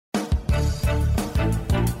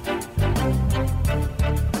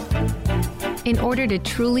In order to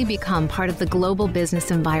truly become part of the global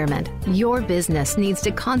business environment, your business needs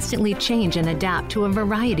to constantly change and adapt to a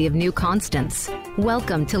variety of new constants.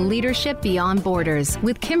 Welcome to Leadership Beyond Borders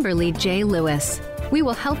with Kimberly J. Lewis. We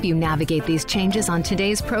will help you navigate these changes on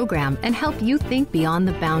today's program and help you think beyond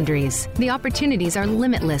the boundaries. The opportunities are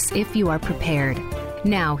limitless if you are prepared.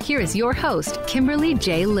 Now, here is your host, Kimberly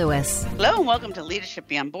J. Lewis. Hello and welcome to Leadership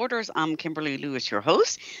Beyond Borders. I'm Kimberly Lewis, your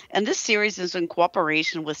host, and this series is in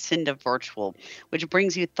cooperation with Cinda Virtual, which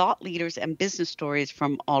brings you thought leaders and business stories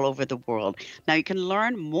from all over the world. Now, you can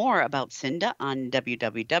learn more about Cinda on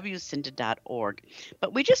www.cinda.org,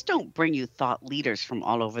 but we just don't bring you thought leaders from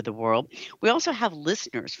all over the world. We also have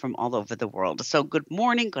listeners from all over the world. So good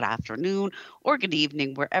morning, good afternoon, or good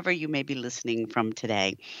evening, wherever you may be listening from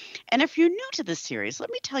today. And if you're new to this series, let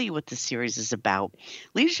me tell you what this series is about.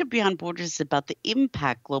 Leadership Beyond Borders is about the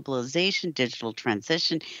impact globalization, digital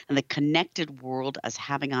transition, and the connected world is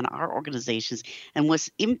having on our organizations and what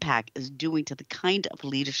impact is doing to the kind of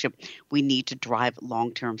leadership we need to drive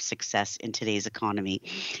long-term success in today's economy.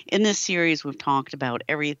 In this series, we've talked about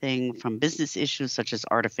everything from business issues such as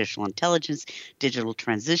artificial intelligence, digital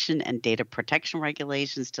transition, and data protection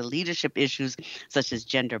regulations to leadership issues such as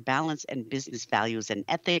gender balance and business values and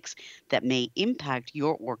ethics that may impact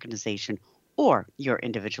your organization or your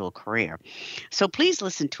individual career. So please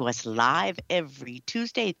listen to us live every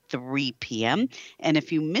Tuesday, 3 p.m. And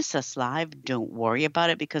if you miss us live, don't worry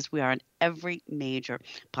about it because we are on every major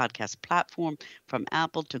podcast platform from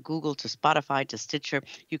Apple to Google to Spotify to Stitcher.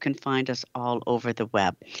 You can find us all over the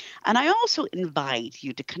web. And I also invite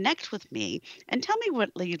you to connect with me and tell me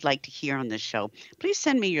what you'd like to hear on this show. Please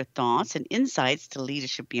send me your thoughts and insights to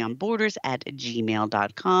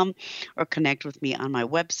leadershipbeyondborders@gmail.com or connect with me on my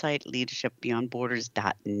website,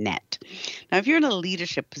 leadershipbeyondborders.net. Now, if you're in a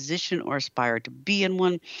leadership position or aspire to be in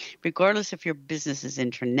one, regardless if your business is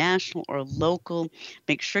international or local,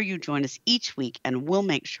 make sure you join us each week, and we'll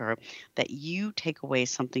make sure that you take away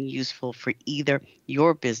something useful for either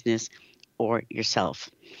your business or yourself.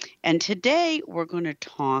 And today we're going to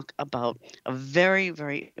talk about a very,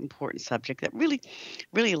 very important subject that really,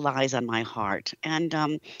 really lies on my heart. And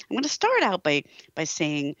I'm going to start out by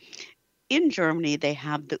saying, in Germany, they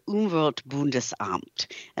have the Umweltbundesamt.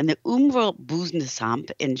 And the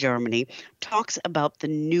Umweltbundesamt in Germany talks about the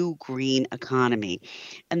new green economy.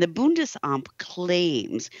 And the Bundesamt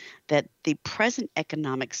claims that the present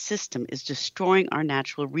economic system is destroying our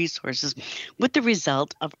natural resources with the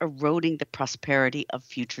result of eroding the prosperity of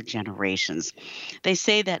future generations. They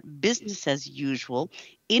say that business as usual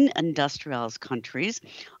in industrialized countries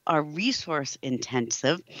are resource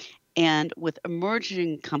intensive, and with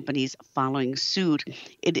emerging companies following suit,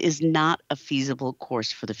 it is not a feasible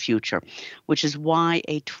course for the future, which is why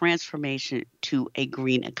a transformation to a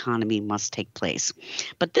green economy must take place.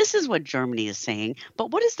 But this is what Germany is saying.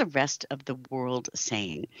 But what is the rest of the world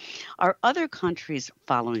saying? Are other countries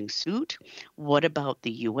following suit? What about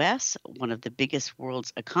the U.S., one of the biggest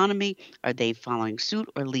world's economy? Are they following suit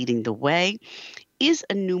or leading the way? Is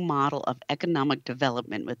a new model of economic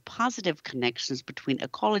development with positive connections between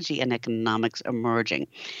ecology and economics emerging?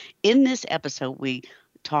 In this episode, we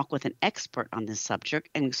talk with an expert on this subject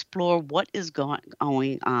and explore what is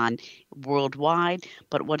going on worldwide,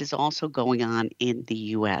 but what is also going on in the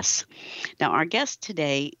U.S. Now, our guest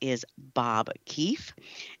today is Bob Keefe,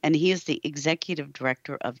 and he is the executive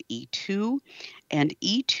director of E2. And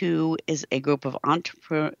E2 is a group of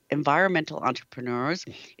environmental entrepreneurs.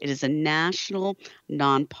 It is a national,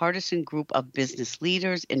 nonpartisan group of business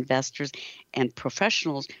leaders, investors, and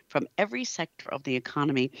professionals from every sector of the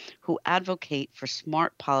economy who advocate for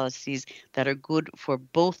smart policies that are good for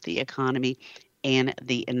both the economy and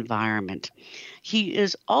the environment. He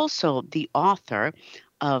is also the author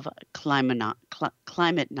of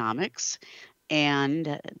Climatenomics,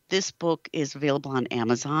 and this book is available on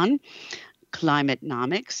Amazon.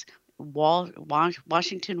 Climatenomics,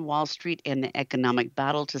 Washington, Wall Street, and the Economic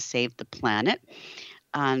Battle to Save the Planet.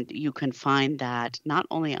 And you can find that not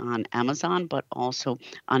only on Amazon, but also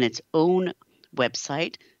on its own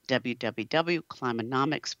website,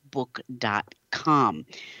 www.climatenomicsbook.com.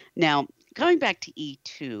 Now, going back to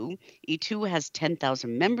E2, E2 has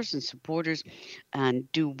 10,000 members and supporters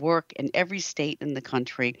and do work in every state in the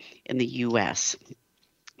country in the U.S.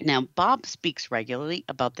 Now, Bob speaks regularly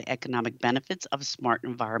about the economic benefits of smart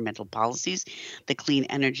environmental policies, the clean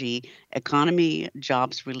energy economy,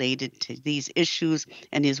 jobs related to these issues,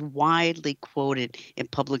 and is widely quoted in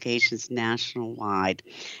publications nationwide.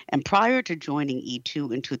 And prior to joining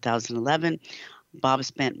E2 in 2011, Bob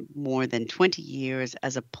spent more than 20 years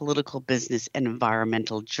as a political, business, and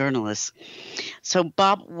environmental journalist. So,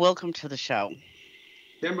 Bob, welcome to the show.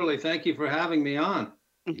 Kimberly, thank you for having me on.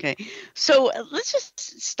 Okay, so let's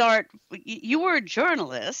just start. You were a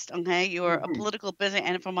journalist, okay? You were a Mhm. political business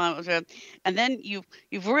and then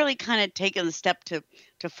you've really kind of taken the step to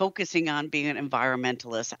focusing on being an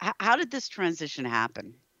environmentalist. How did this transition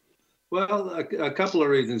happen? Well, a couple of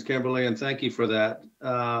reasons, Kimberly, and thank you for that.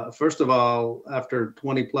 First of all, after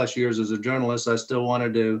 20 plus years as a journalist, I still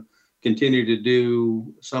wanted to continue to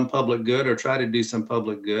do some public good or try to do some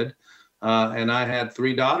public good. And I had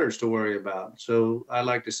three daughters to worry about. So I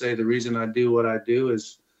like to say the reason I do what I do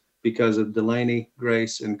is because of Delaney,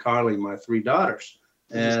 Grace, and Carly, my three daughters,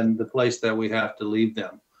 and the place that we have to leave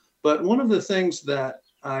them. But one of the things that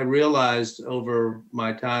I realized over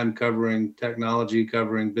my time covering technology,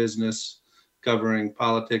 covering business, covering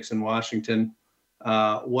politics in Washington,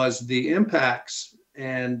 was the impacts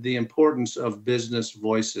and the importance of business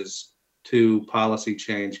voices to policy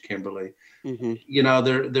change, Kimberly. Mm-hmm. You know,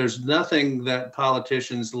 there's nothing that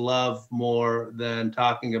politicians love more than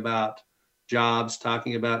talking about jobs,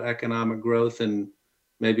 talking about economic growth, and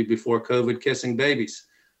maybe before COVID, kissing babies.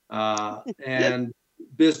 And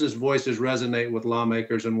business voices resonate with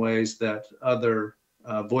lawmakers in ways that other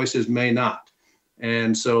voices may not.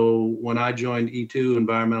 And so when I joined E2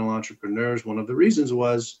 Environmental Entrepreneurs, one of the reasons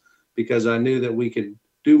was because I knew that we could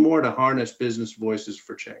do more to harness business voices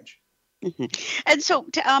for change. Mm-hmm. And so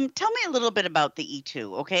tell me a little bit about the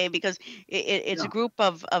E2, okay? Because it's a group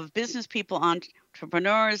of business people,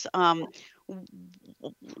 entrepreneurs.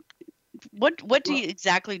 What do you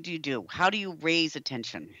exactly do? How do you raise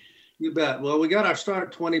attention? You bet. Well, we got our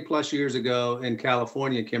start 20 plus years ago in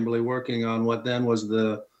California, Kimberly, working on what then was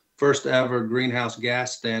the first ever greenhouse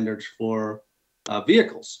gas standards for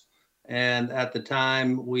vehicles. And at the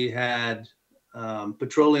time, we had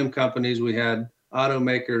petroleum companies, we had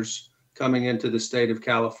automakers coming into the state of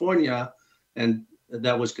California, and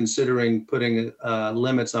that was considering putting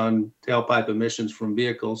limits on tailpipe emissions from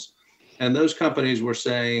vehicles. And those companies were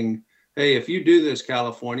saying, hey, if you do this,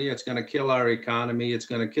 California, it's going to kill our economy. It's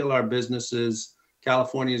going to kill our businesses.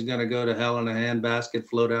 California is going to go to hell in a handbasket,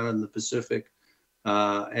 flow down in the Pacific,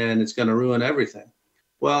 and it's going to ruin everything.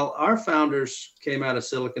 Well, our founders came out of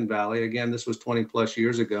Silicon Valley. Again, this was 20 plus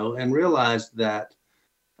years ago, and realized that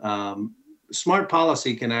smart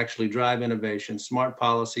policy can actually drive innovation. Smart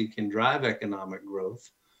policy can drive economic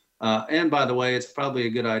growth. And by the way, it's probably a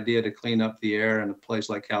good idea to clean up the air in a place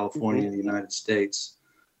like California in the United States.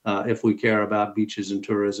 If we care about beaches and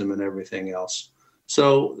tourism and everything else.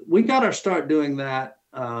 So we got our start doing that,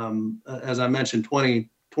 as I mentioned, 20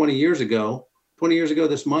 years ago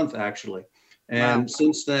this month, actually. And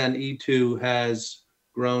since then, E2 has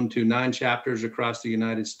grown to 9 chapters across the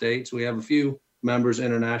United States. We have a few members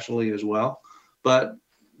internationally as well. But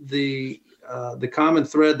the common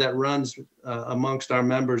thread that runs amongst our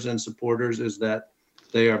members and supporters is that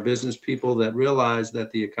they are business people that realize that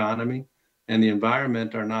the economy and the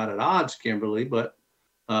environment are not at odds, Kimberly, but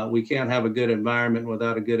we can't have a good environment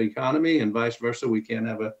without a good economy, and vice versa. We can't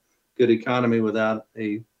have a good economy without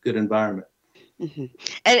a good environment. Mm-hmm.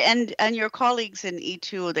 And your colleagues in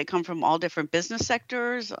E2, they come from all different business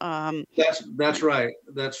sectors. That's right.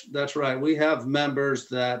 That's right. We have members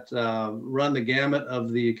that run the gamut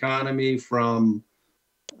of the economy, from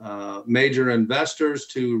major investors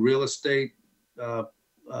to real estate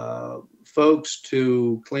folks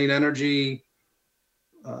to clean energy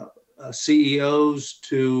CEOs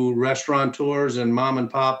to restaurateurs and mom and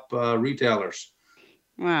pop retailers.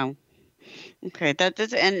 Wow. Okay,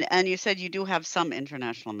 that's and you said you do have some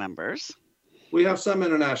international members. We have some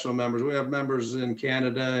international members. We have members in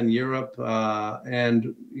Canada and Europe,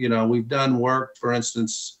 and you know, we've done work. For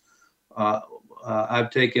instance,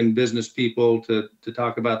 I've taken business people to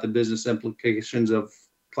talk about the business implications of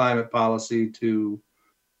climate policy to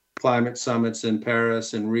climate summits in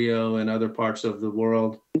Paris and Rio and other parts of the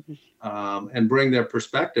world, and bring their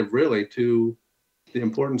perspective really to the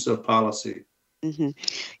importance of policy. Mm-hmm.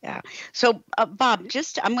 Yeah. So, Bob,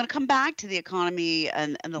 I'm going to come back to the economy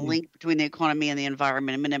and the link between the economy and the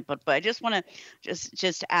environment in a minute, but I just want to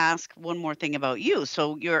just ask one more thing about you.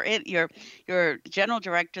 So you're general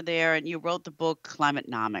director there, and you wrote the book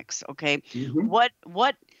Climatenomics. Okay. Mm-hmm.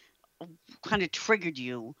 What kind of triggered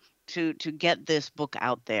you to get this book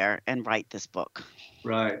out there and write this book?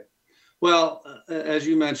 Right. Well, as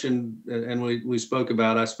you mentioned, and we spoke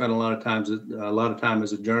about, I spent a lot of time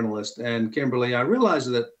as a journalist. And Kimberly, I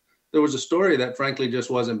realized that there was a story that frankly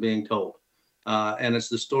just wasn't being told. And it's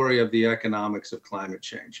the story of the economics of climate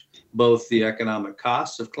change, both the economic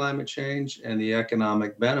costs of climate change and the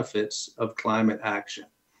economic benefits of climate action.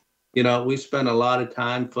 You know, we spent a lot of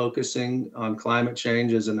time focusing on climate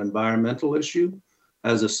change as an environmental issue,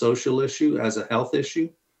 as a social issue, as a health issue.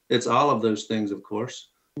 It's all of those things, of course.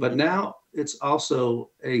 But now it's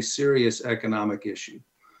also a serious economic issue.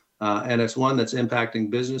 And it's one that's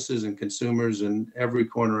impacting businesses and consumers in every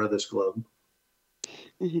corner of this globe.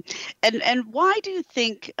 And why do you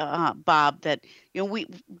think, Bob, that we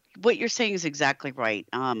what you're saying is exactly right?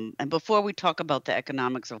 And before we talk about the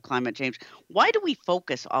economics of climate change, why do we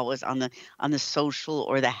focus always on the social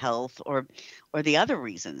or the health or the other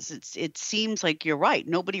reasons? It seems like you're right.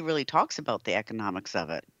 Nobody really talks about the economics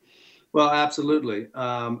of it. Well, absolutely.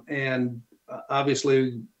 And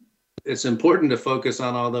obviously, it's important to focus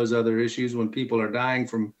on all those other issues when people are dying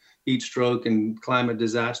from heat stroke and climate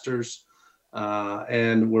disasters.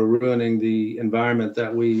 And we're ruining the environment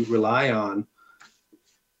that we rely on.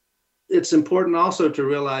 It's important also to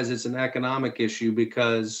realize it's an economic issue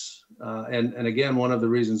because, and again, one of the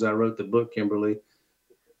reasons I wrote the book, Kimberly,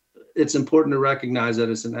 it's important to recognize that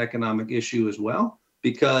it's an economic issue as well,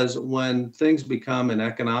 because when things become an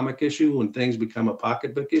economic issue, when things become a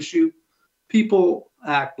pocketbook issue, people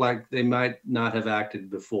act like they might not have acted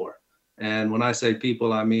before. And when I say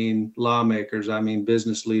people, I mean lawmakers, I mean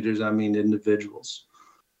business leaders, I mean individuals.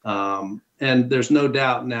 And there's no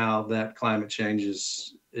doubt now that climate change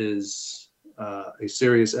is a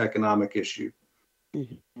serious economic issue.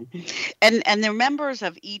 And they're members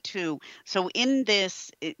of E2. So in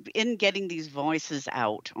getting these voices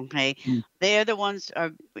out, okay, they're the ones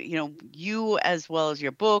are, you as well as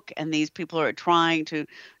your book, and these people are trying to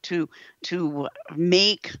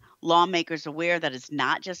make lawmakers aware that it's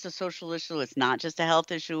not just a social issue, it's not just a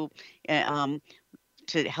health issue, to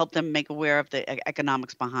help them make aware of the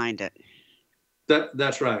economics behind it.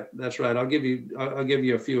 That's right. That's right. I'll give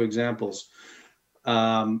you a few examples.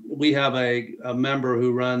 We have a member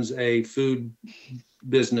who runs a food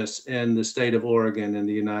business in the state of Oregon in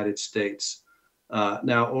the United States.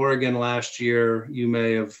 Now, Oregon last year, you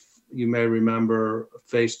may remember,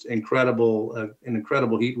 faced an incredible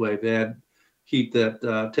heat wave. They had heat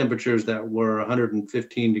temperatures that were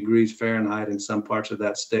 115 degrees Fahrenheit in some parts of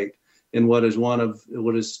that state, in what has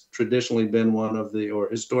traditionally been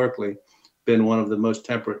historically been one of the most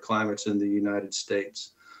temperate climates in the United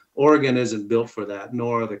States. Oregon isn't built for that,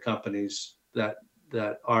 nor are the companies that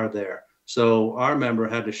are there. So our member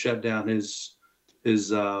had to shut down his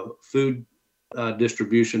food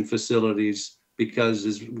distribution facilities because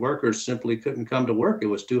his workers simply couldn't come to work. It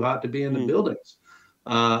was too hot to be in the buildings.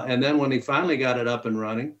 And then when he finally got it up and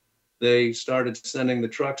running, they started sending the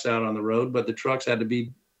trucks out on the road, but the trucks had to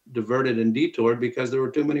be diverted and detoured because there were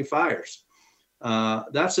too many fires.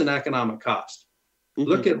 That's an economic cost.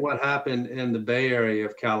 Look at what happened in the Bay Area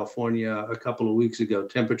of California a couple of weeks ago.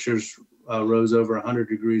 Temperatures rose over 100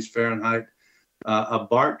 degrees Fahrenheit. A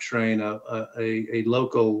BART train, a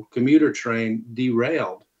local commuter train,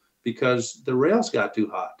 derailed because the rails got too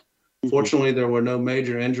hot. Fortunately, there were no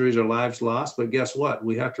major injuries or lives lost, but guess what?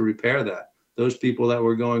 We have to repair that. Those people that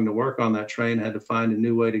were going to work on that train had to find a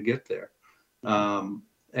new way to get there.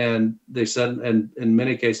 And they said, and in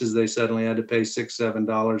many cases, they suddenly had to pay $6,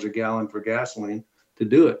 $7 a gallon for gasoline to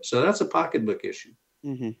do it. So that's a pocketbook issue.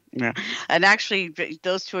 Yeah. And actually,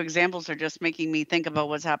 those two examples are just making me think about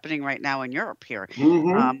what's happening right now in Europe here.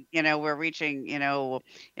 We're reaching,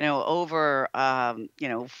 over,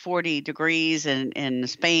 40 degrees in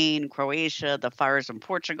Spain, Croatia, the fires in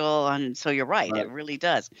Portugal. And so you're right. It really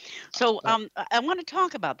does. So I want to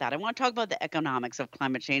talk about that. I want to talk about the economics of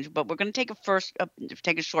climate change, but we're going to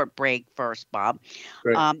take a short break first, Bob.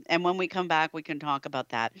 And when we come back, we can talk about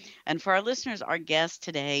that. And for our listeners, our guest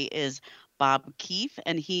today is Bob Keefe,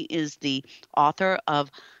 and he is the author of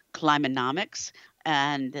Climanomics,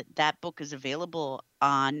 and that book is available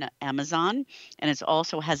on Amazon, and it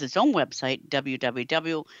also has its own website,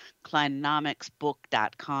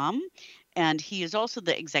 www.climanomicsbook.com. And he is also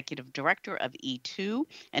the executive director of E2.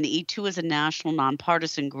 And E2 is a national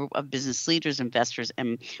nonpartisan group of business leaders, investors,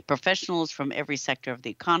 and professionals from every sector of the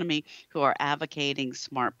economy who are advocating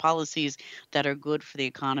smart policies that are good for the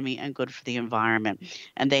economy and good for the environment.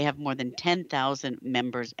 And they have more than 10,000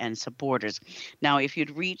 members and supporters. Now, if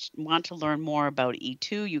you'd want to learn more about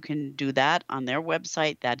E2, you can do that on their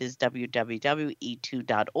website. That is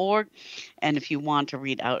www.e2.org. And if you want to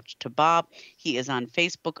reach out to Bob, he is on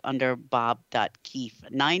Facebook under Bob.Keefe90.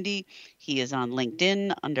 He is on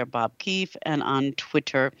LinkedIn under Bob Keefe, and on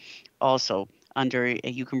Twitter also under,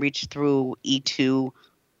 you can reach out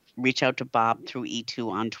to Bob through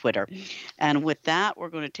E2 on Twitter. And with that, we're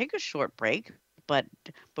going to take a short break. But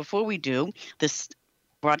before we do, this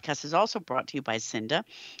broadcast is also brought to you by Cinda,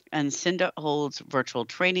 and Cinda holds virtual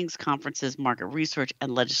trainings, conferences, market research,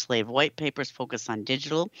 and legislative white papers focused on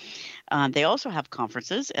digital. They also have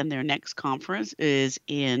conferences, and their next conference is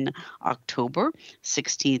in October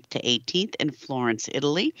 16th to 18th in Florence,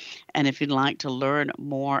 Italy. And if you'd like to learn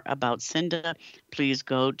more about Cinda, please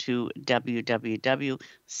go to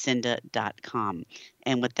www.cinda.com.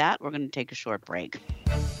 And with that, we're going to take a short break.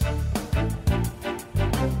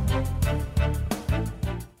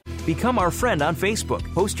 Become our friend on Facebook.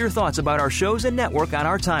 Post your thoughts about our shows and network on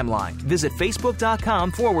our timeline. Visit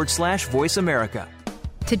facebook.com/Voice America.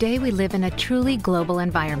 Today, we live in a truly global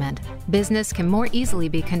environment. Business can more easily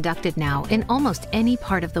be conducted now in almost any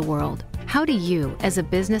part of the world. How do you, as a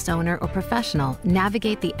business owner or professional,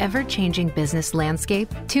 navigate the ever-changing business landscape?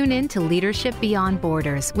 Tune in to Leadership Beyond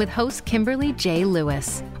Borders with host Kimberly J.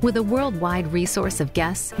 Lewis. With a worldwide resource of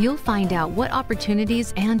guests, you'll find out what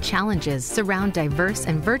opportunities and challenges surround diverse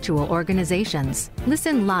and virtual organizations.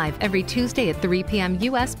 Listen live every Tuesday at 3 p.m.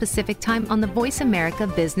 U.S. Pacific Time on the Voice America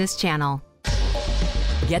Business Channel.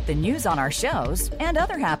 Get the news on our shows and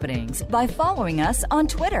other happenings by following us on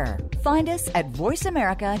Twitter. Find us at Voice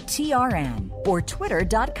America TRN or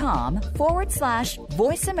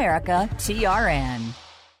twitter.com/Voice America TRN.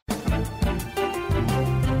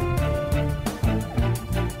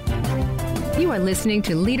 You are listening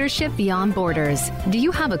to Leadership Beyond Borders. Do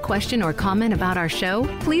you have a question or comment about our show?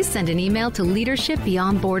 Please send an email to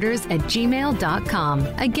leadershipbeyondborders@gmail.com.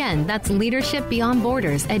 Again, that's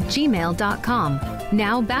leadershipbeyondborders@gmail.com.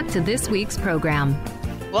 Now back to this week's program.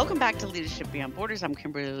 Welcome back to Leadership Beyond Borders. I'm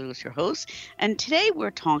Kimberly Lewis, your host. And today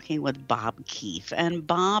we're talking with Bob Keefe. And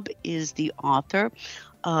Bob is the author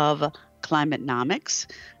of Climatenomics.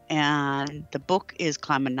 And the book is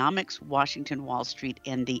Climatenomics, Washington, Wall Street,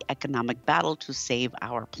 and the Economic Battle to Save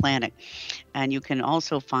Our Planet. And you can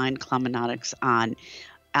also find Climatenomics on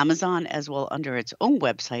Amazon as well under its own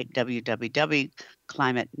website,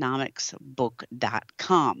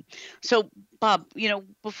 www.climatenomicsbook.com. So, Bob,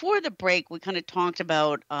 before the break, we kind of talked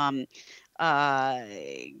about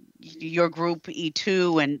your group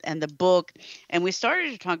E2 and the book, and we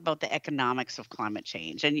started to talk about the economics of climate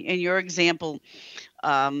change. And your example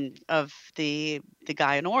of the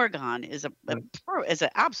guy in Oregon is an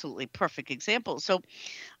absolutely perfect example. So,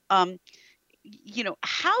 how do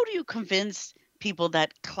you convince people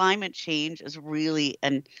that climate change is really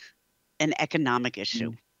an economic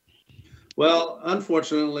issue? Well,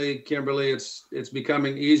 unfortunately, Kimberly, it's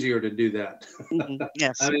becoming easier to do that. Mm-hmm.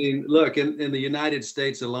 Yes. I mean, look, in the United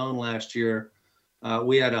States alone last year,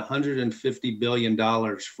 we had $150 billion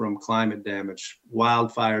from climate damage,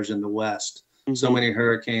 wildfires in the West, so many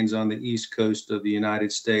hurricanes on the East Coast of the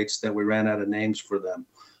United States that we ran out of names for them,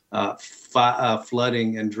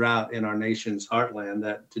 flooding and drought in our nation's heartland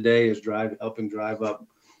that today is helping drive up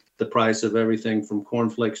the price of everything from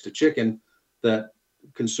cornflakes to chicken that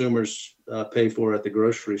consumers pay for at the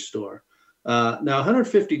grocery store. Now,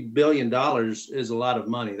 $150 billion is a lot of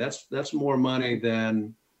money. That's more money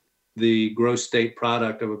than the gross state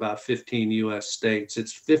product of about 15 U.S. states.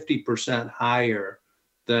 It's 50% higher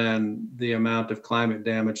than the amount of climate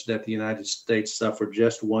damage that the United States suffered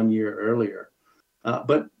just 1 year earlier.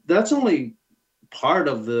 But that's only part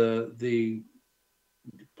of the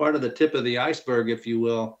tip of the iceberg, if you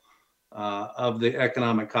will, of the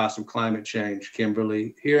economic cost of climate change,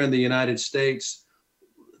 Kimberly. Here in the United States,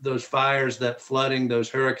 those fires, that flooding, those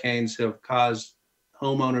hurricanes have caused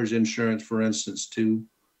homeowners insurance, for instance, to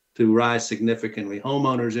rise significantly.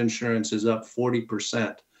 Homeowners insurance is up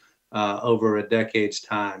 40% over a decade's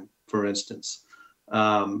time, for instance.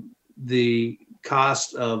 The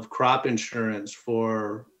cost of crop insurance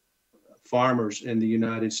for farmers in the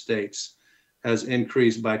United States has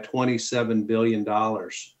increased by $27 billion.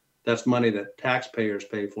 That's money that taxpayers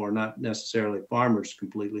pay for, not necessarily farmers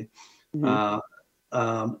completely. Look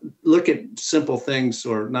at simple things,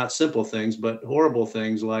 or not simple things, but horrible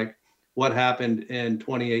things like what happened in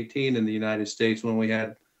 2018 in the United States when we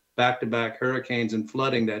had back-to-back hurricanes and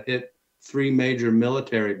flooding that hit 3 major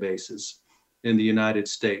military bases in the United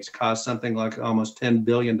States, caused something like almost $10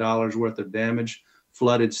 billion worth of damage,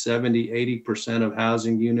 flooded 70-80% of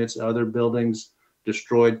housing units, other buildings,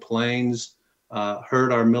 destroyed planes,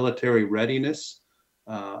 hurt our military readiness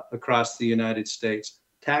across the United States.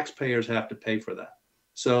 Taxpayers have to pay for that.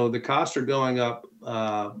 So the costs are going up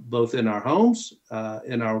both in our homes,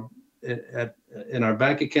 in our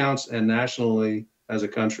bank accounts, and nationally as a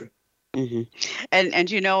country. Mm-hmm. And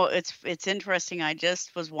it's interesting. I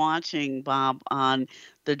just was watching, Bob, on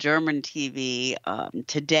the German TV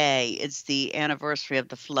today. It's the anniversary of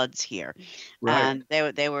the floods here, Right. and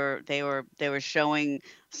they were showing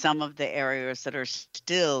some of the areas that are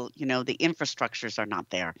still, the infrastructures are not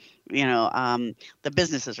there. The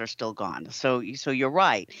businesses are still gone. So you're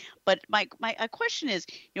right. But my question is,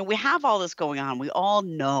 we have all this going on. We all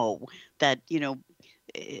know that,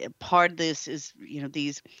 part of this is,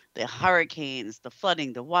 the hurricanes, the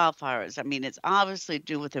flooding, the wildfires. I mean, it's obviously to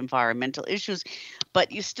do with environmental issues,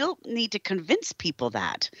 but you still need to convince people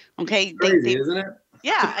that. Okay, Crazy, isn't it?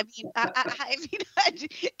 yeah. I mean,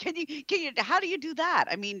 can you? How do you do that?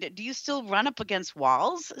 I mean, do you still run up against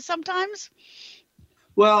walls sometimes?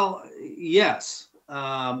 Well, yes.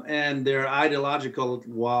 And they're ideological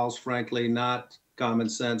walls, frankly, not common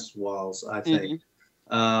sense walls, I think.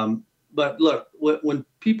 But look, when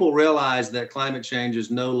people realize that climate change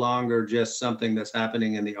is no longer just something that's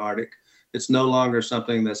happening in the Arctic, it's no longer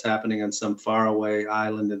something that's happening on some faraway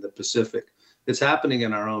island in the Pacific. It's happening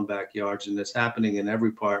in our own backyards, and it's happening in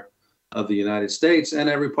every part of the United States and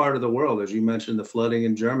every part of the world. As you mentioned, the flooding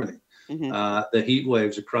in Germany, the heat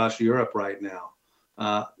waves across Europe right now.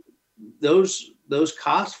 Those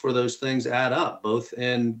costs for those things add up, both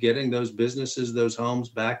in getting those businesses, those homes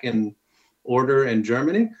back in order in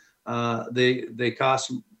Germany. They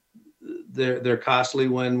cost. They're costly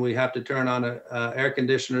when we have to turn on air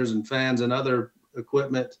conditioners and fans and other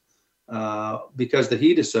equipment because the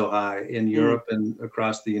heat is so high in Europe and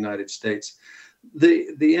across the United States.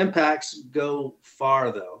 The impacts go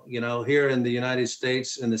far, though. Here in the United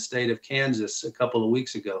States, in the state of Kansas, a couple of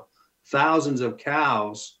weeks ago, thousands of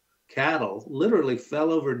cattle literally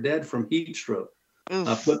fell over dead from heat stroke.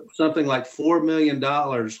 Put something like $4 million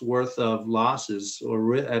worth of losses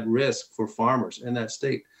or at risk for farmers in that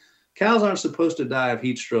state. Cows aren't supposed to die of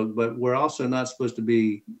heat stroke, but we're also not supposed to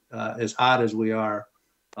be as hot as we are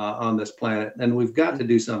on this planet, and we've got to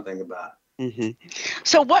do something about it.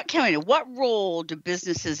 So what role do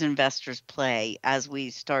businesses, investors play as we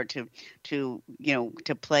start to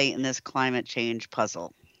play in this climate change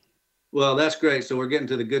puzzle? Well, that's great. So we're getting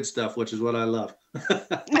to the good stuff, which is what I love.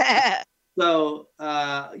 So,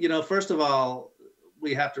 first of all,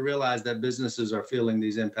 we have to realize that businesses are feeling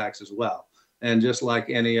these impacts as well. And just like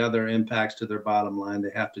any other impacts to their bottom line,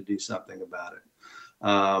 they have to do something about it.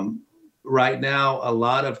 Right now, a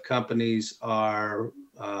lot of companies are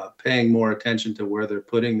paying more attention to where they're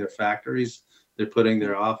putting their factories, they're putting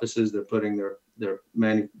their offices, they're putting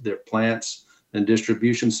their plants and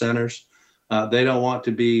distribution centers. They don't want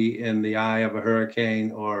to be in the eye of a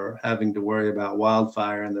hurricane or having to worry about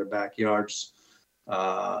wildfire in their backyards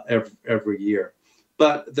every year.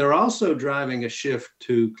 But they're also driving a shift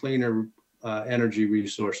to cleaner energy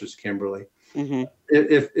resources, Kimberly.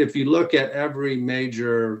 If you look at every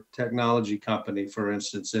major technology company, for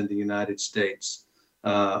instance, in the United States,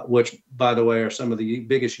 which, by the way, are some of the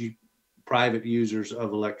biggest private users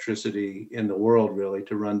of electricity in the world, really,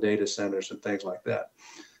 to run data centers and things like that.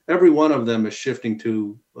 Every one of them is shifting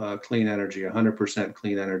to clean energy, 100%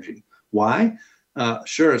 clean energy. Why?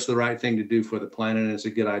 Sure, it's the right thing to do for the planet, and it's a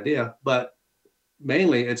good idea, but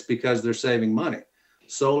mainly it's because they're saving money.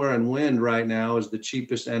 Solar and wind right now is the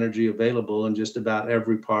cheapest energy available in just about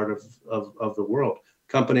every part of the world.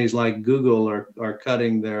 Companies like Google are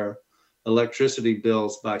cutting their electricity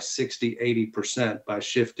bills by 60, 80% by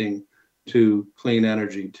shifting to clean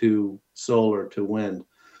energy, to solar, to wind.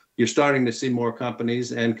 You're starting to see more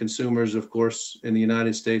companies and consumers, of course, in the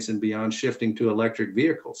United States and beyond, shifting to electric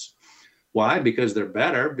vehicles. Why? Because they're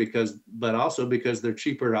better, but also because they're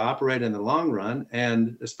cheaper to operate in the long run.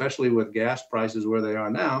 And especially with gas prices where they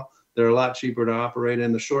are now, they're a lot cheaper to operate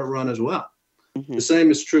in the short run as well. The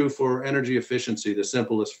same is true for energy efficiency, the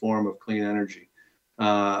simplest form of clean energy.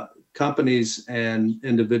 Companies and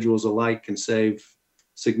individuals alike can save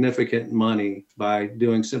significant money by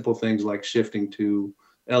doing simple things like shifting to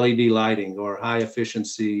LED lighting or high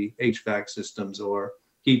efficiency HVAC systems or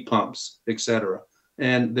heat pumps, et cetera.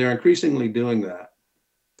 And they're increasingly doing that.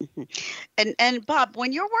 And Bob,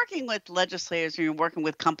 when you're working with legislators or you're working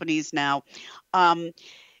with companies now,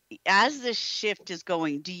 as this shift is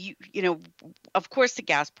going, do of course, the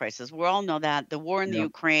gas prices, we all know that, the war in the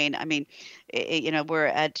Ukraine, I mean, we're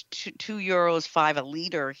at €2.05 a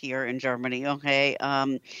liter here in Germany. Okay.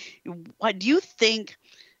 What do you think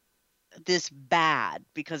this bad,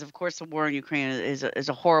 because of course the war in Ukraine is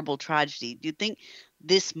a horrible tragedy? Do you think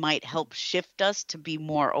this might help shift us to be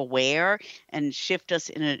more aware and shift us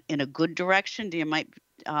in a good direction? Do you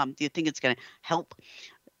think it's going to help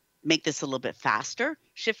make this a little bit faster,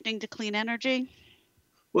 shifting to clean energy?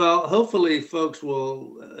 Well, hopefully folks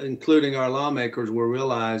will, including our lawmakers, will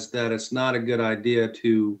realize that it's not a good idea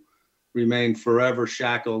to remain forever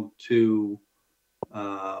shackled to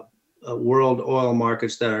world oil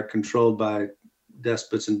markets that are controlled by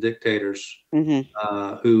despots and dictators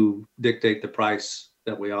who dictate the price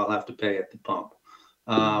that we all have to pay at the pump.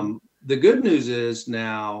 The good news is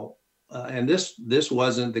now, and this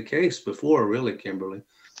wasn't the case before, really, Kimberly.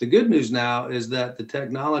 The good news now is that the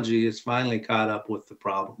technology is finally caught up with the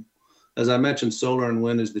problem. As I mentioned, solar and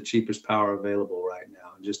wind is the cheapest power available right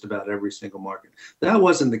now in just about every single market. That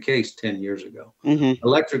wasn't the case 10 years ago.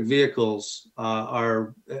 Electric vehicles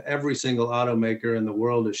are, every single automaker in the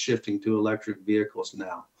world is shifting to electric vehicles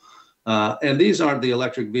now. And these aren't the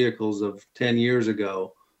electric vehicles of 10 years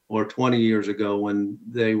ago or 20 years ago when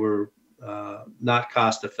they were not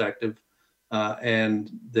cost effective and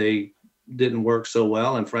they didn't work so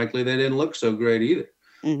well. And frankly, they didn't look so great either.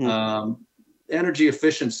 Energy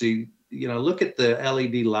efficiency, look at the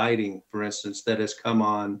LED lighting, for instance, that has come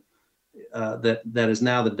on, that is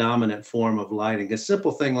now the dominant form of lighting. A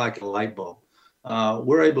simple thing like a light bulb.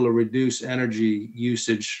 We're able to reduce energy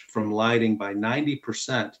usage from lighting by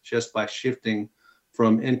 90% just by shifting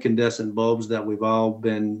from incandescent bulbs that we've all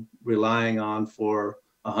been relying on for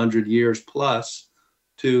 100 years plus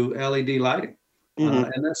to LED lighting. And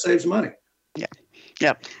that saves money.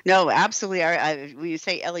 Yeah, no, absolutely. When you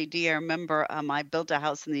say LED, I remember I built a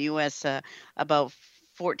house in the U.S. About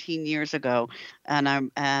 14 years ago,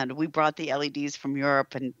 and we brought the LEDs from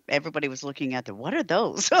Europe, and everybody was looking at them. What are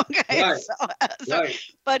those? Okay, Right.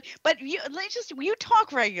 But you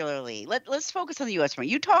talk regularly. Let's focus on the U.S. one.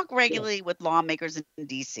 You talk regularly with lawmakers in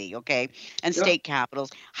D.C. Okay, and state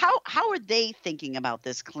capitals. How are they thinking about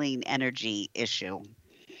this clean energy issue?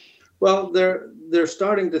 Well, they're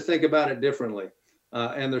starting to think about it differently.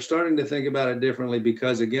 And they're starting to think about it differently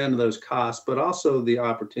because, again, those costs, but also the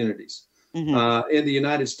opportunities. In the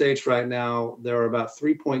United States right now, there are about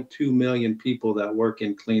 3.2 million people that work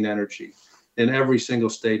in clean energy in every single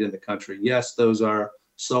state in the country. Yes, those are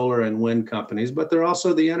solar and wind companies, but they're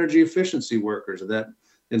also the energy efficiency workers that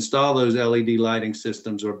install those LED lighting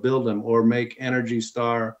systems or build them or make Energy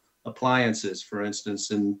Star appliances, for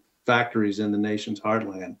instance, in factories in the nation's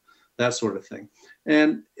heartland, that sort of thing.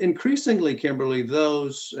 And increasingly, Kimberly,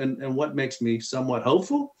 those, and what makes me somewhat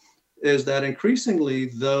hopeful is that increasingly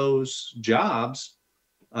those jobs,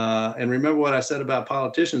 and remember what I said about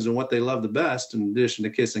politicians and what they love the best, in addition to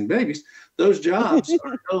kissing babies, those jobs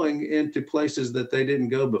are going into places that they didn't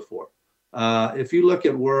go before. If you look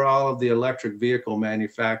at where all of the electric vehicle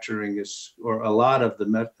manufacturing is, or a lot of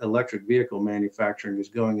the electric vehicle manufacturing is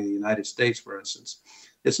going in the United States, for instance,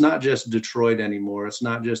 it's not just Detroit anymore. It's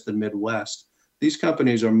not just the Midwest. These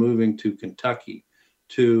companies are moving to Kentucky,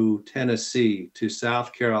 to Tennessee, to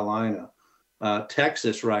South Carolina.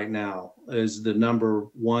 Texas right now is the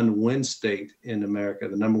 #1 wind state in America,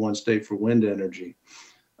 the #1 state for wind energy.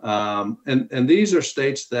 And these are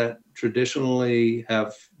states that traditionally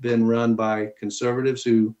have been run by conservatives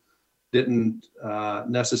who didn't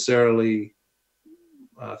necessarily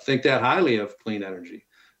think that highly of clean energy.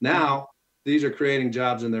 Now, these are creating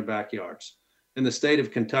jobs in their backyards. In the state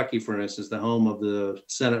of Kentucky, for instance, the home of the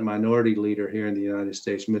Senate Minority Leader here in the United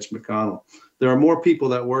States, Mitch McConnell, there are more people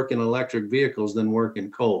that work in electric vehicles than work in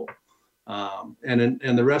coal. And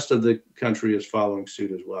the rest of the country is following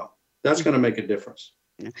suit as well. That's going to make a difference.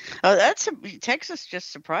 Oh, Texas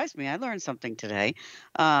just surprised me. I learned something today.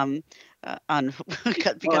 Because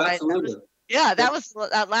absolutely. That was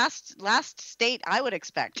last state I would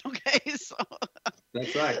expect. Okay, so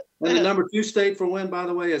that's right. And the #2 state for wind, by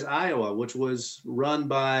the way, is Iowa, which was run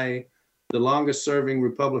by the longest-serving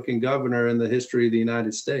Republican governor in the history of the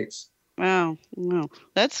United States. Wow,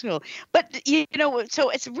 that's cool. But so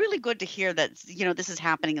it's really good to hear that this is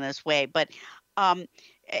happening in this way. But we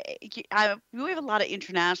have a lot of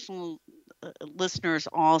international listeners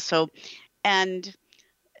also, and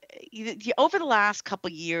over the last couple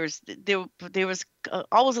of years, there was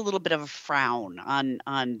always a little bit of a frown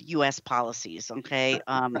on U.S. policies. Okay,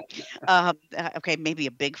 okay, maybe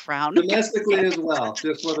a big frown domestically as well,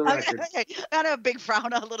 just for the record. Okay. Not a big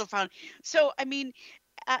frown, a little frown. So, I mean,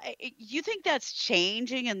 you think that's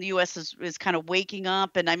changing, and the U.S. is kind of waking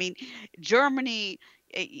up? And I mean, Germany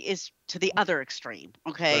is to the other extreme.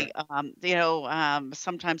 Okay. Right.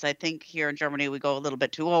 Sometimes I think here in Germany we go a little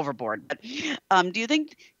bit too overboard. But do you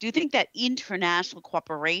think that international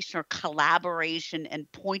cooperation or collaboration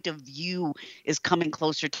and point of view is coming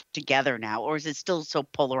closer together now, or is it still so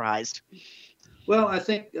polarized? Well, I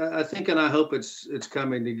think, and I hope it's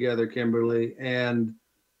coming together, Kimberly. And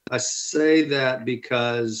I say that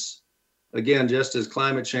because, again, just as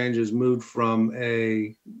climate change has moved from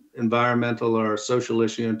a environmental or social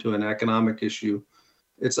issue into an economic issue,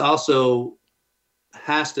 it's also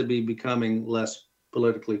has to be becoming less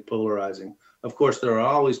politically polarizing. Of course, there are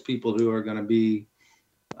always people who are going to be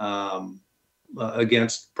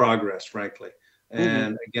against progress, frankly,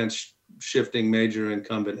 and against shifting major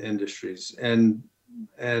incumbent industries, and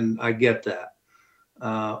I get that.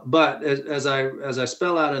 But as I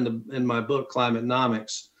spell out in my book,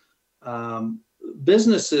 Climatenomics, when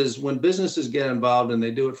businesses get involved and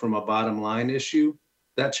they do it from a bottom line issue,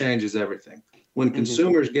 that changes everything. When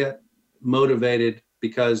consumers get motivated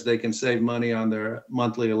because they can save money on their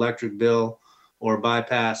monthly electric bill or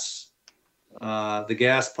bypass the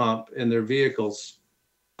gas pump in their vehicles,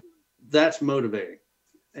 that's motivating.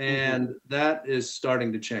 And that is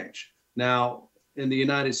starting to change. Now, in the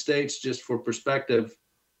United States, just for perspective,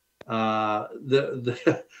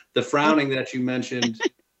 the frowning that you mentioned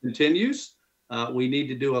continues. We need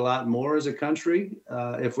to do a lot more as a country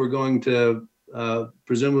if we're going to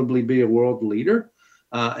presumably be a world leader.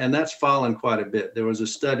 And that's fallen quite a bit. There was a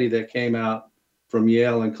study that came out from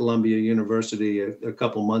Yale and Columbia University a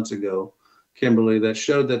couple months ago, Kimberly, that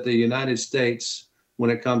showed that the United States, when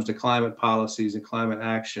it comes to climate policies and climate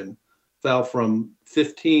action, fell from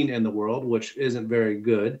 15 in the world, which isn't very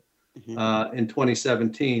good, in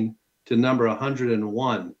 2017 to number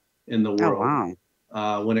 101 in the world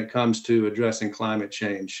when it comes to addressing climate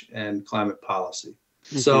change and climate policy.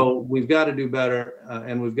 So we've got to do better,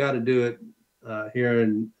 and we've got to do it here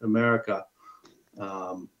in America,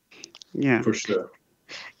 for sure.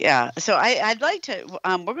 Yeah, so I'd like to,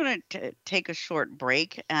 we're going to take a short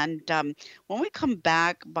break. And when we come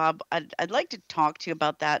back, Bob, I'd like to talk to you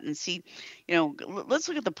about that and see, let's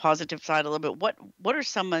look at the positive side a little bit. What are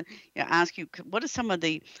some of, ask you, what is some of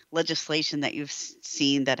the legislation that you've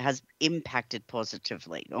seen that has impacted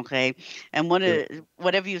positively? Okay. And what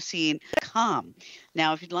have you seen come?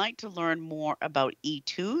 Now, if you'd like to learn more about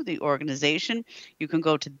E2, the organization, you can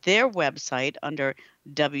go to their website under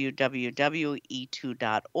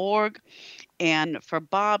www.e2.org. And for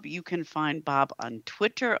Bob, you can find Bob on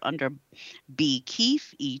Twitter under B.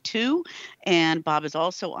 Keefe, E2. And Bob is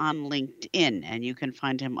also on LinkedIn, and you can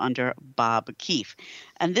find him under Bob Keefe.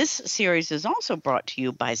 And this series is also brought to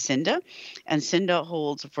you by Cinda. And Cinda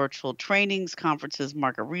holds virtual trainings, conferences,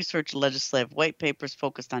 market research, legislative white papers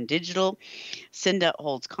focused on digital. Cinda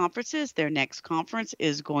holds conferences. Their next conference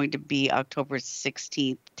is going to be October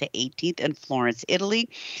 16th to 18th in Florence, Italy.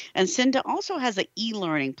 And Cinda also has an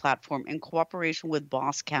e-learning platform in cooperation with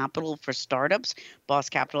Boss Capital for startups, Boss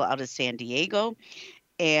Capital out of San Diego.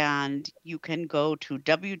 And you can go to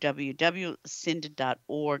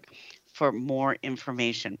www.cinda.org for more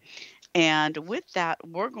information. And with that,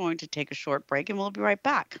 we're going to take a short break and we'll be right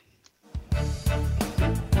back.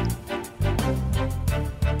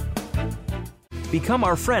 Become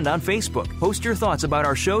our friend on Facebook. Post your thoughts about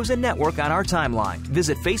our shows and network on our timeline.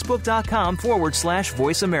 Visit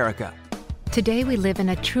facebook.com/Voice America. Today, we live in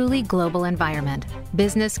a truly global environment.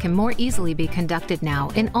 Business can more easily be conducted now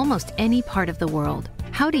in almost any part of the world.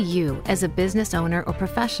 How do you, as a business owner or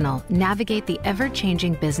professional, navigate the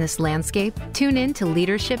ever-changing business landscape? Tune in to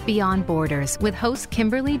Leadership Beyond Borders with host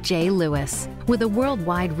Kimberly J. Lewis. With a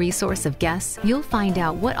worldwide resource of guests, you'll find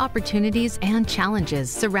out what opportunities and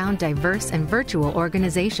challenges surround diverse and virtual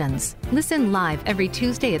organizations. Listen live every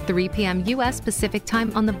Tuesday at 3 p.m. U.S. Pacific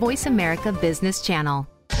Time on the Voice America Business Channel.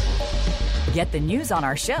 Get the news on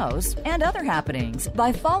our shows and other happenings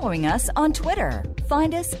by following us on Twitter.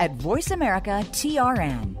 Find us at Voice America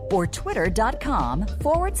TRN or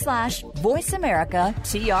twitter.com/Voice America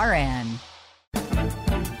TRN.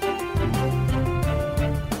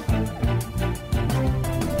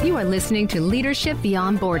 You are listening to Leadership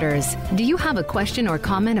Beyond Borders. Do you have a question or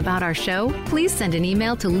comment about our show? Please send an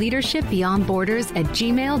email to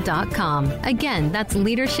leadershipbeyondborders@gmail.com. Again, that's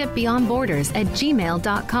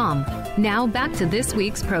leadershipbeyondborders@gmail.com. Now back to this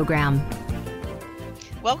week's program.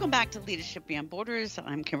 Welcome back to Leadership Beyond Borders.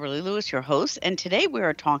 I'm Kimberly Lewis, your host, and today we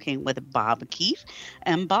are talking with Bob Keefe.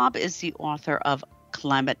 And Bob is the author of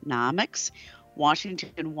Climatenomics,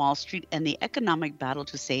 Washington, Wall Street, and the Economic Battle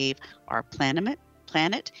to Save Our Planet.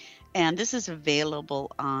 And this is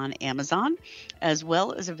available on Amazon, as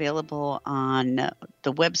well as available on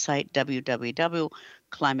the website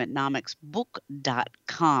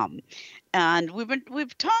www.climatenomicsbook.com. And we've been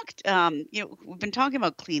talking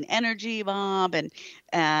about clean energy, Bob,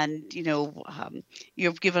 and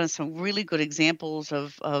you've given us some really good examples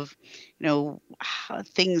of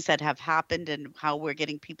things that have happened and how we're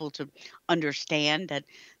getting people to understand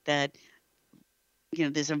that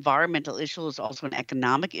this environmental issue is also an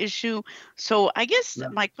economic issue. So I guess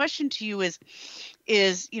my question to you is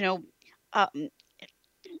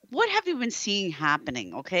what have you been seeing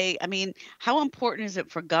happening? Okay. I mean, how important is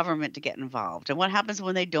it for government to get involved? And what happens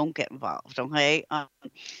when they don't get involved? Okay.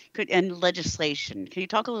 And legislation. Can you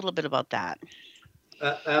talk a little bit about that?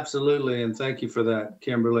 Absolutely. And thank you for that,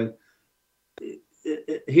 Kimberly.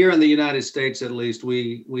 Here in the United States, at least,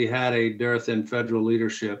 we had a dearth in federal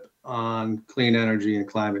leadership on clean energy and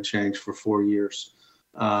climate change for 4 years.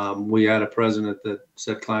 We had a president that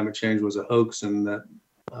said climate change was a hoax and that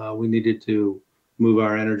we needed to move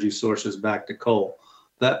our energy sources back to coal.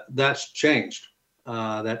 That's changed.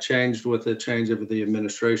 That changed with the change of the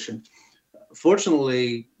administration.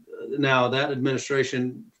 Fortunately, now that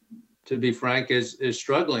administration, to be frank, is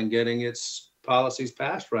struggling getting its policies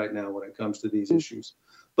passed right now when it comes to these issues.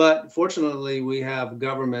 But fortunately, we have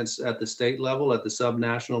governments at the state level, at the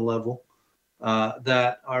subnational level,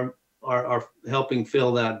 that are helping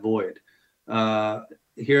fill that void.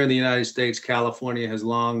 Here in the United States, California has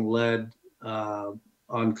long led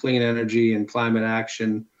on clean energy and climate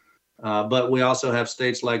action, but we also have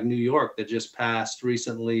states like New York that just passed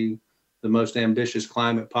recently the most ambitious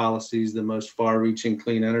climate policies, the most far-reaching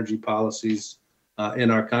clean energy policies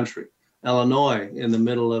in our country. Illinois, in the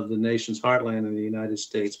middle of the nation's heartland in the United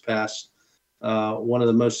States, passed one of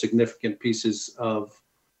the most significant pieces of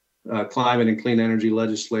climate and clean energy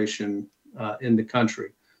legislation in the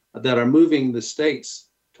country that are moving the states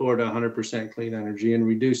toward 100% clean energy and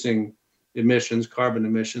reducing emissions, carbon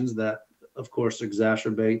emissions that, of course,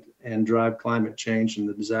 exacerbate and drive climate change and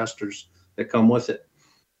the disasters that come with it.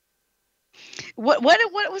 What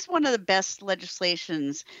was one of the best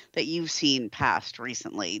legislations that you've seen passed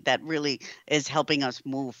recently that really is helping us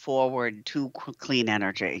move forward to clean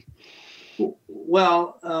energy?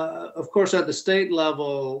 Well, of course, at the state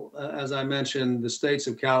level, as I mentioned, the states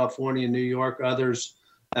of California, New York, others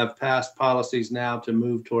have passed policies now to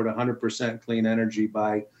move toward 100% clean energy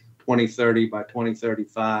by 2030, by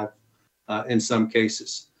 2035, in some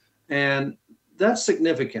cases. And that's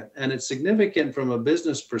significant. And it's significant from a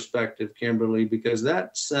business perspective, Kimberly, because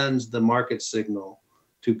that sends the market signal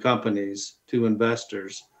to companies, to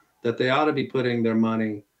investors, that they ought to be putting their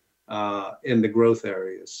money in the growth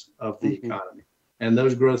areas of the economy. And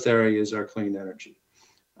those growth areas are clean energy.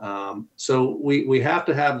 So we have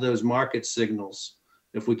to have those market signals.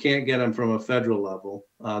 If we can't get them from a federal level,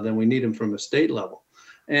 then we need them from a state level.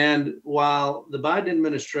 And while the Biden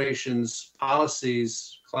administration's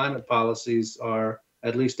policies, climate policies, are,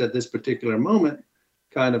 at least at this particular moment,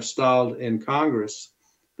 kind of stalled in Congress,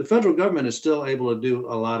 the federal government is still able to do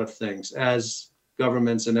a lot of things, as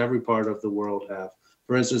governments in every part of the world have.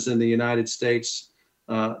 For instance, in the United States,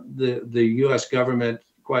 the U.S. government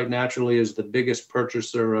quite naturally is the biggest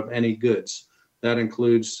purchaser of any goods. That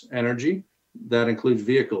includes energy, that includes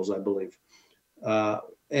vehicles, I believe.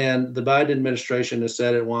 And the Biden administration has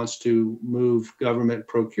said it wants to move government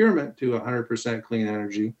procurement to 100% clean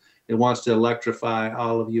energy. It wants to electrify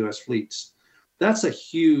all of U.S. fleets. That's a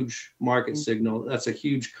huge market signal. That's a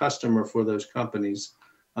huge customer for those companies,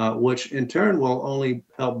 which in turn will only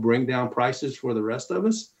help bring down prices for the rest of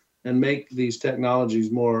us and make these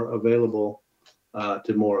technologies more available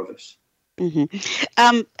to more of us.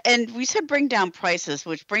 And we said bring down prices,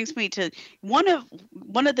 which brings me to one of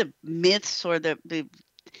the myths or the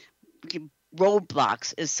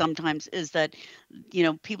roadblocks is that,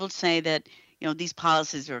 people say that, these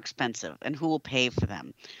policies are expensive and who will pay for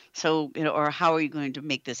them. So, or how are you going to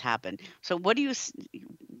make this happen? So what do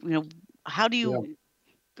how do you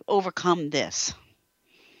overcome this?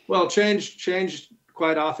 Well, change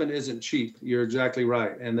quite often isn't cheap. You're exactly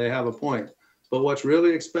right. And they have a point. But what's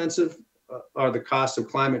really expensive are the costs of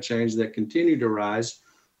climate change that continue to rise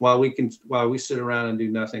while we sit around and do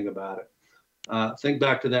nothing about it. Think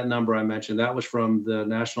back to that number I mentioned. That was from the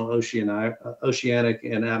National Oceanic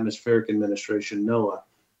and Atmospheric Administration, NOAA,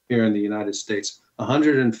 here in the United States.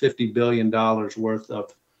 $150 billion worth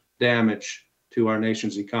of damage to our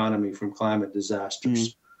nation's economy from climate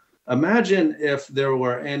disasters. Imagine if there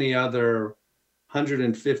were any other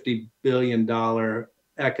 $150 billion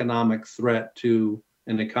economic threat to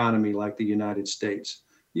an economy like the United States.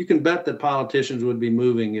 You can bet that politicians would be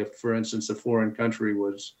moving if, for instance, a foreign country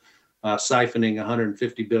was siphoning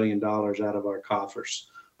 $150 billion out of our coffers,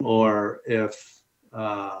 or if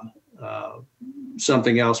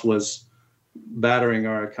something else was battering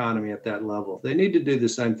our economy at that level. They need to do the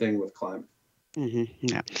same thing with climate.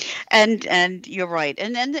 Yeah, and you're right.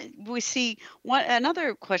 And then we see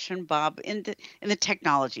another question, Bob, in the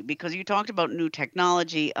technology, because you talked about new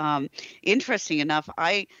technology. Interesting enough,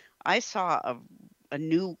 I saw a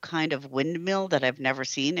new kind of windmill that I've never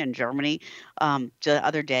seen in Germany. The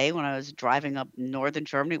other day when I was driving up northern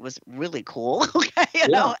Germany, it was really cool. Okay,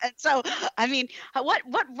 Yeah. and so I mean, what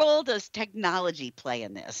role does technology play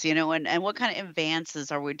in this? And what kind of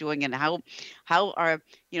advances are we doing, and how are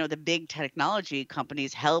the big technology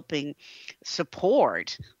companies helping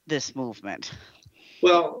support this movement?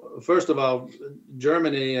 Well, first of all,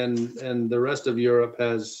 Germany and the rest of Europe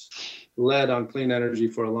has led on clean energy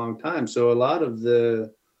for a long time. So a lot of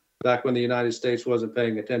back when the United States wasn't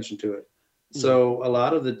paying attention to it. So a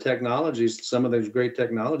lot of the technologies, some of those great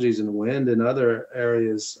technologies in wind and other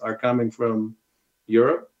areas are coming from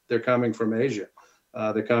Europe. They're coming from Asia.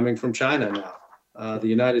 They're coming from China now. The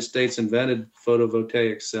United States invented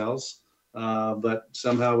photovoltaic cells, but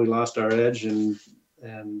somehow we lost our edge and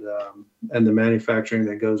the manufacturing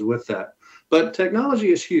that goes with that. But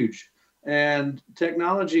technology is huge. And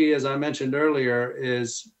technology, as I mentioned earlier,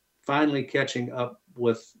 is finally catching up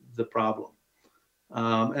with the problem.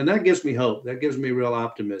 And that gives me hope. That gives me real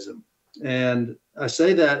optimism. And I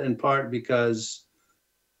say that in part because,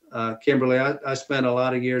 Kimberly, I spent a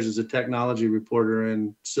lot of years as a technology reporter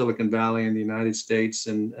in Silicon Valley in the United States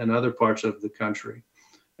and other parts of the country.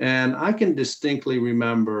 And I can distinctly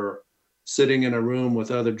remember sitting in a room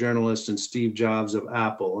with other journalists and Steve Jobs of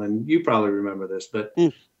Apple. And you probably remember this, but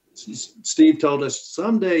Steve told us,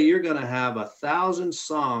 someday you're going to have 1,000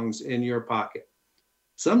 songs in your pocket.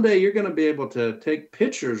 Someday you're going to be able to take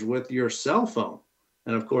pictures with your cell phone.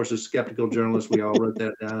 And of course, as skeptical journalists, we all wrote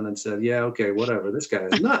that down and said, yeah, okay, whatever. This guy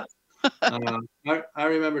is nuts. I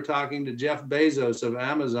remember talking to Jeff Bezos of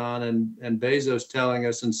Amazon and Bezos telling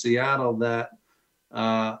us in Seattle that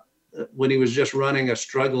when he was just running a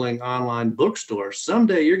struggling online bookstore,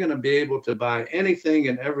 someday you're going to be able to buy anything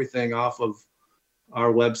and everything off of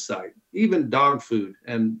our website, even dog food.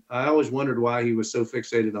 And I always wondered why he was so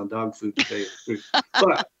fixated on dog food today.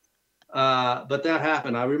 But that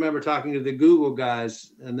happened. I remember talking to the Google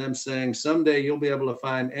guys and them saying, someday you'll be able to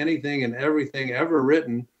find anything and everything ever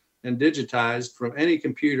written and digitized from any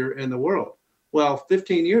computer in the world. Well,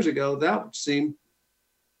 15 years ago, that would seem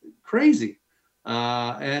crazy.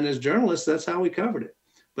 And as journalists, that's how we covered it.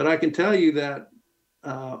 But I can tell you that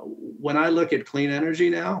when I look at clean energy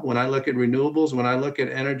now, when I look at renewables, when I look at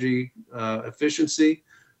energy efficiency,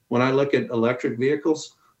 when I look at electric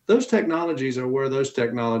vehicles, those technologies are where those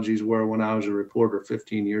technologies were when I was a reporter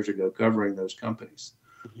 15 years ago covering those companies.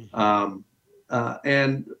 And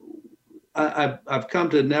I've come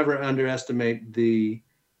to never underestimate the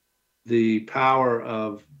power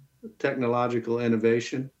of technological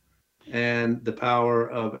innovation and the power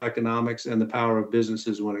of economics and the power of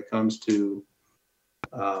businesses when it comes to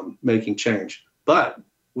making change. But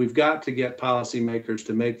we've got to get policymakers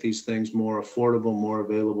to make these things more affordable, more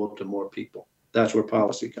available to more people. That's where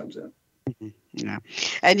policy comes in. Yeah,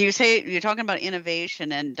 and you're talking about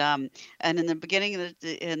innovation, and in the beginning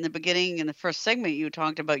in the first segment, you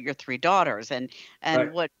talked about your three daughters, and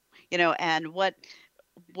right.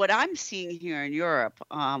 What I'm seeing here in Europe,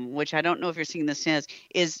 which I don't know if you're seeing this as,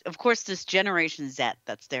 is of course this Generation Z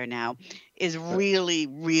that's there now is really,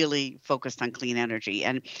 really focused on clean energy.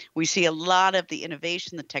 And we see a lot of the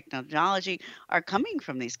innovation, the technology are coming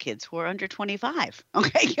from these kids who are under 25.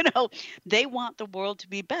 Okay, they want the world to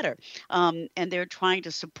be better. And they're trying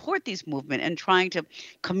to support these movement and trying to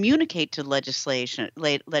communicate to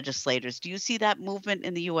legislators. Do you see that movement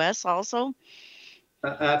in the US also?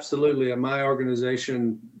 Absolutely. In my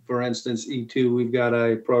organization, for instance, E2, we've got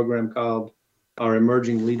a program called our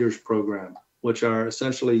Emerging Leaders Program, which are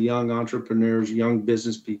essentially young entrepreneurs, young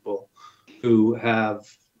business people who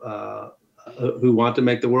who want to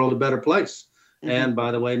make the world a better place. Mm-hmm. And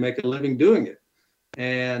by the way, make a living doing it.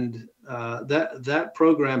 And that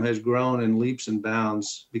program has grown in leaps and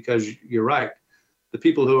bounds because you're right. The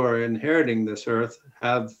people who are inheriting this earth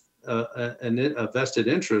have a vested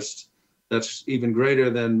interest that's even greater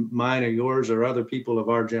than mine or yours or other people of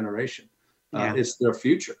our generation. It's their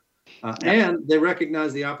future. And they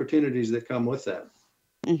recognize the opportunities that come with that.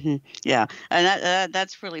 Mm-hmm. Yeah, and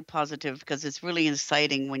that's really positive because it's really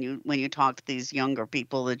inciting when you talk to these younger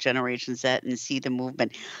people, the Generation Z, and see the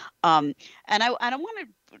movement. And I want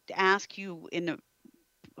to ask you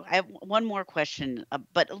I have one more question,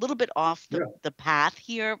 but a little bit off the path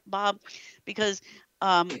here, Bob, because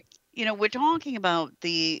we're talking about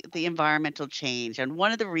the environmental change, and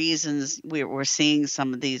one of the reasons we're seeing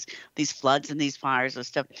some of these floods and these fires and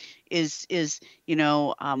stuff is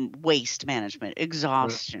waste management,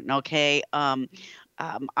 exhaustion. Okay,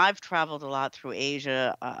 I've traveled a lot through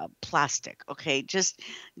Asia. Plastic. Okay, just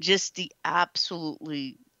the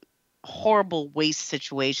absolutely horrible waste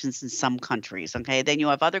situations in some countries. Okay, then you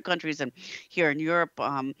have other countries, and here in Europe,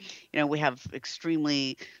 we have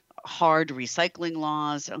extremely hard recycling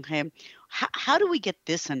laws. Okay, how do we get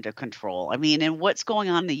this under control? I mean, and what's going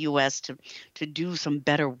on in the U.S. to do some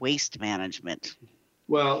better waste management?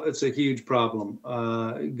 Well, it's a huge problem.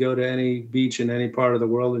 Go to any beach in any part of the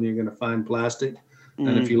world and you're going to find plastic.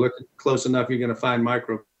 And if you look close enough, you're going to find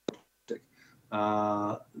microplastic.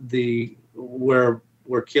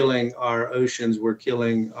 We're killing our oceans, we're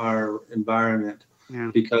killing our environment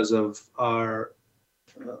because of our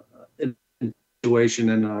situation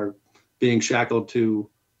and our being shackled to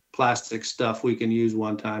plastic stuff we can use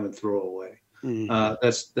one time and throw away.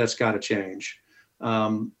 That's got to change.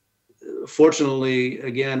 Fortunately,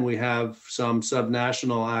 again, we have some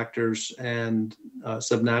subnational actors and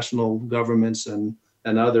subnational governments and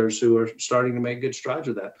others who are starting to make good strides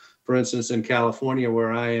with that. For instance, in California,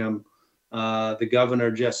 where I am, the governor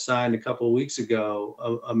just signed a couple of weeks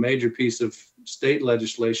ago a major piece of state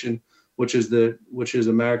legislation, which is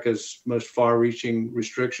America's most far-reaching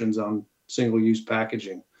restrictions on single-use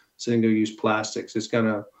packaging, single-use plastics. It's going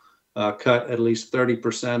to cut at least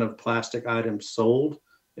 30% of plastic items sold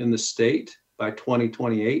in the state by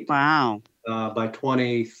 2028. Wow. By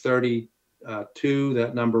 2032,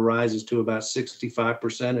 that number rises to about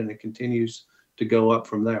 65%, and it continues to go up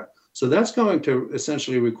from there. So that's going to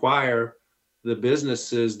essentially require the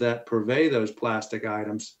businesses that purvey those plastic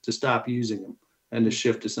items to stop using them and to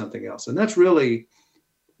shift to something else. And that's really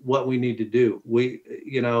what we need to do.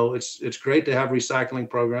 It's great to have recycling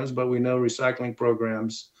programs, but we know recycling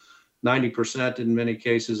programs, 90% in many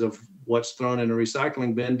cases of what's thrown in a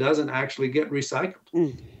recycling bin doesn't actually get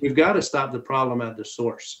recycled. We've got to stop the problem at the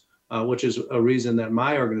source, which is a reason that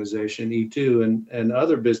my organization, E2, and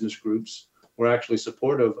other business groups were actually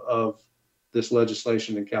supportive of this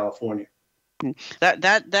legislation in California.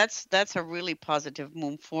 That's a really positive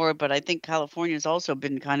move forward, but I think California has also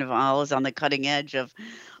been kind of always on the cutting edge of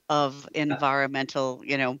environmental,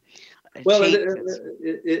 Well,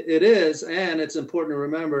 it is, and it's important to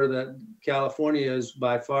remember that California is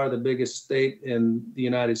by far the biggest state in the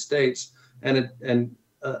United States, and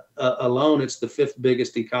alone it's the fifth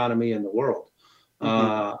biggest economy in the world.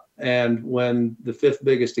 And when the fifth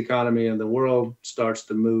biggest economy in the world starts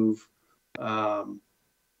to move,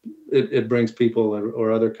 it brings people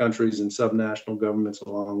or other countries and subnational governments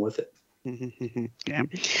along with it. Yeah.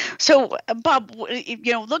 So, Bob,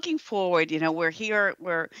 looking forward,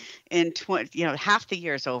 we're in half the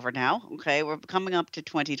year's over now. Okay, we're coming up to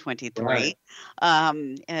 2023. Right.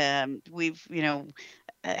 We've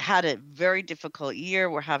had a very difficult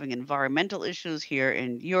year. We're having environmental issues here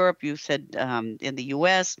in Europe. You said in the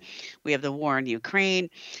U.S. we have the war in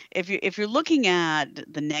Ukraine. If you're looking at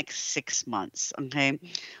the next 6 months, okay,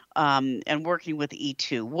 and working with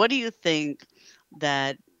E2, what do you think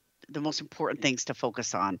that the most important things to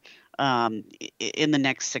focus on in the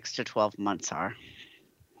next 6 to 12 months are?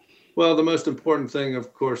 Well, the most important thing,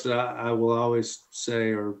 of course, I will always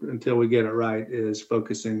say, or until we get it right, is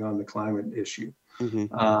focusing on the climate issue.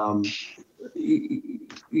 Again,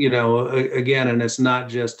 and it's not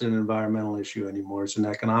just an environmental issue anymore, it's an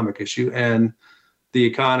economic issue. And the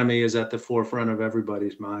economy is at the forefront of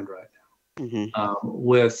everybody's mind right now.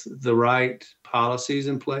 With the right policies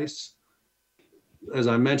in place, as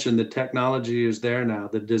I mentioned, the technology is there now.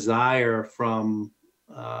 The desire from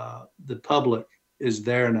the public is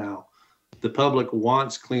there now. The public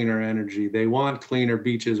wants cleaner energy. They want cleaner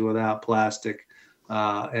beaches without plastic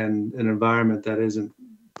and an environment that isn't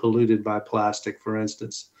polluted by plastic, for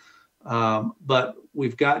instance. But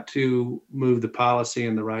we've got to move the policy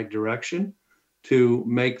in the right direction to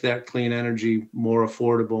make that clean energy more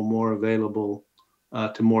affordable, more available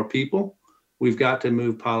to more people. We've got to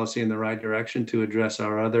move policy in the right direction to address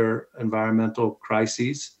our other environmental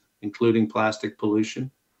crises, including plastic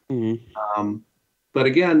pollution. But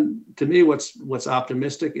again, to me, what's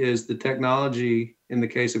optimistic is the technology, in the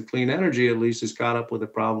case of clean energy, at least, has caught up with the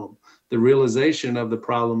problem. The realization of the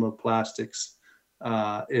problem of plastics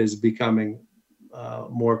is becoming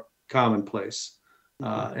more commonplace,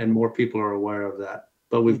 and more people are aware of that.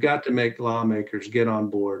 But we've got to make lawmakers get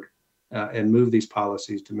on board and move these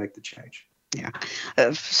policies to make the change. Yeah.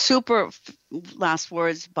 Super last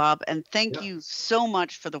words, Bob. And thank you so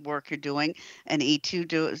much for the work you're doing and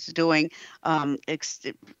E2 is doing.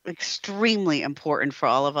 Extremely important for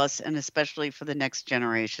all of us, and especially for the next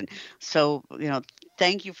generation. So,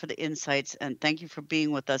 thank you for the insights, and thank you for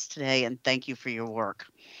being with us today, and thank you for your work.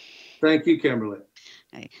 Thank you, Kimberly.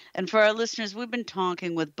 Okay. And for our listeners, we've been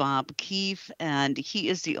talking with Bob Keefe, and he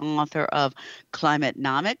is the author of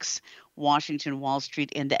Climatenomics, Washington, Wall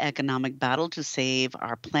Street, and the Economic Battle to Save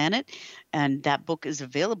Our Planet. And that book is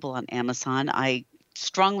available on Amazon. I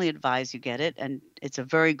strongly advise you get it, and it's a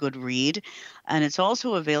very good read. And it's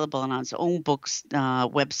also available on his own book's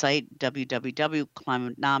website,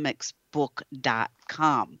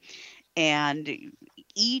 www.climatenomicsbook.com. And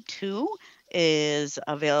E2 is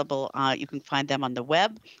available. You can find them on the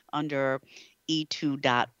web under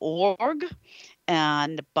e2.org.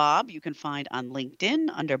 And Bob, you can find on LinkedIn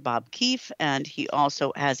under Bob Keefe, and he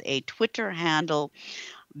also has a Twitter handle,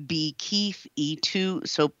 bkeefe2.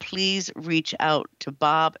 So please reach out to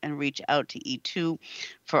Bob and reach out to E2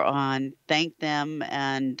 thank them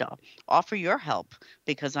and offer your help,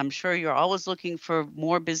 because I'm sure you're always looking for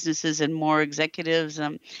more businesses and more executives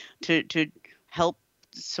to help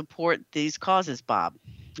support these causes, Bob,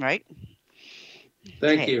 right?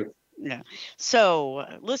 Thank you. Yeah. So,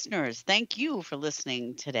 listeners, thank you for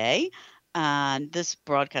listening today. And this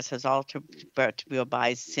broadcast has also brought to you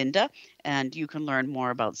by Cinda, and you can learn more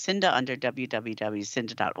about Cinda under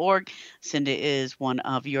www.cinda.org. Cinda is one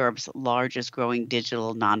of Europe's largest growing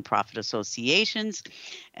digital nonprofit associations,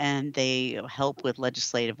 and they help with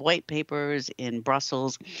legislative white papers in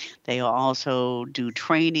Brussels. They also do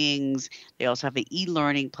trainings. They also have an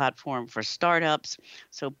e-learning platform for startups.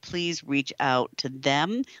 So please reach out to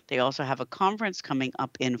them. They also have a conference coming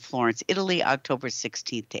up in Florence, Italy, October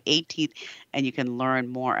 16th to 18th. And you can learn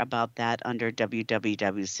more about that under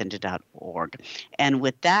www.cinda.org. And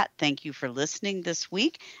with that, thank you for listening this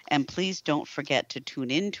week. And please don't forget to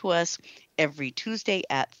tune in to us every Tuesday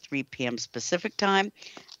at 3 p.m. Pacific time.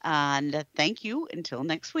 And thank you until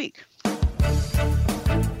next week.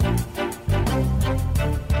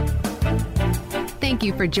 Thank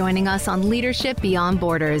you for joining us on Leadership Beyond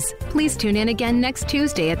Borders. Please tune in again next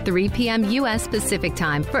Tuesday at 3 p.m. U.S. Pacific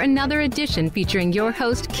Time for another edition featuring your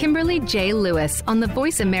host, Kimberly J. Lewis, on the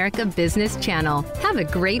Voice America Business Channel. Have a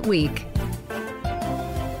great week.